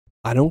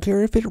I don't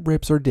care if it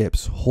rips or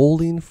dips,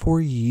 holding for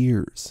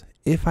years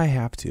if I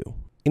have to.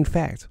 In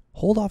fact,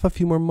 hold off a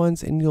few more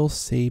months and you'll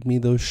save me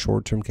those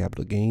short-term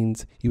capital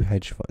gains, you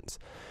hedge funds.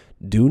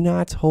 Do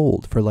not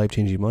hold for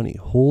life-changing money.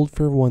 Hold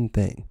for one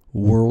thing: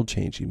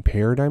 world-changing,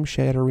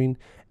 paradigm-shattering,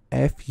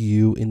 F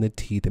you in the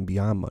teeth and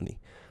beyond money.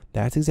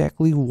 That's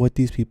exactly what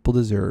these people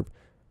deserve,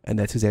 and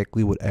that's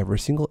exactly what every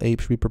single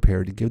ape should be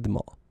prepared to give them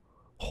all.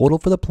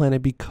 Hold for the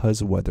planet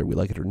because whether we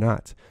like it or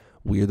not,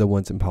 we are the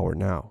ones in power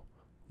now.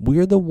 We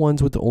are the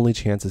ones with the only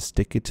chance to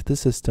stick it to the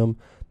system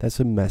that's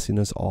been messing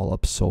us all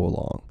up so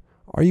long.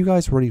 Are you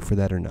guys ready for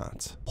that or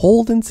not?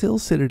 Hold until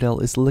Citadel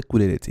is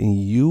liquidated and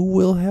you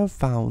will have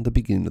found the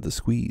beginning of the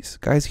squeeze.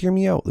 Guys, hear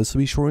me out. This will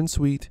be short and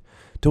sweet.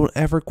 Don't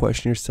ever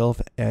question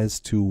yourself as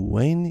to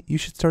when you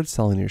should start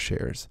selling your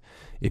shares.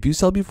 If you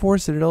sell before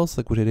Citadel is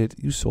liquidated,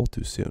 you sold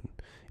too soon.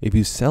 If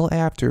you sell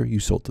after,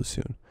 you sold too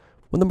soon.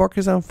 When the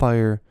market is on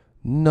fire,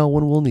 no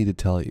one will need to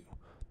tell you.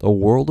 The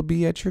world will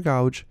be at your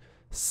gouge.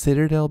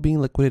 Citadel being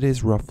liquidated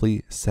is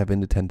roughly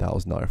 $7,000 to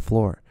 $10,000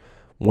 floor.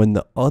 When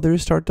the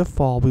others start to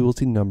fall, we will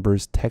see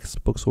numbers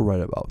textbooks will write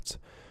about.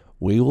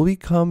 We will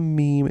become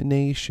meme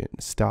nation.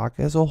 Stock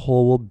as a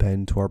whole will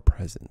bend to our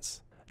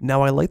presence.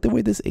 Now, I like the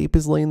way this ape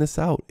is laying this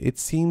out. It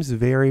seems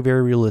very,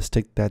 very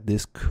realistic that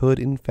this could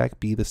in fact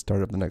be the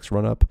start of the next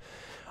run up.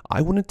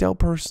 I wouldn't doubt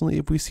personally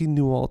if we see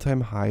new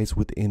all-time highs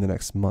within the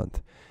next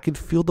month. I can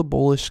feel the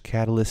bullish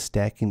catalyst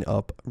stacking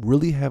up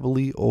really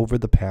heavily over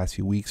the past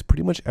few weeks,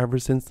 pretty much ever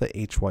since the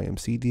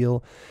HYMC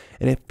deal,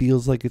 and it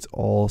feels like it's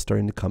all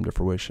starting to come to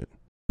fruition.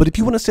 But if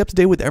you want to stay up to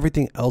date with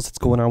everything else that's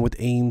going on with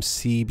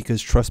AMC,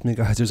 because trust me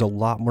guys, there's a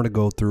lot more to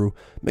go through,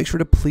 make sure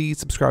to please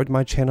subscribe to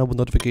my channel with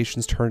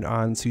notifications turned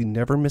on so you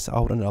never miss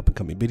out on an up and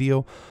coming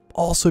video.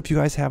 Also, if you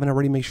guys haven't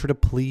already, make sure to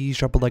please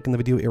drop a like in the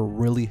video. It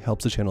really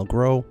helps the channel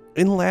grow.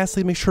 And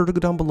lastly, make sure to go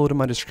down below to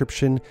my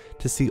description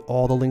to see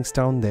all the links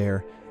down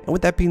there. And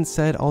with that being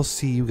said, I'll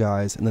see you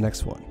guys in the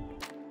next one.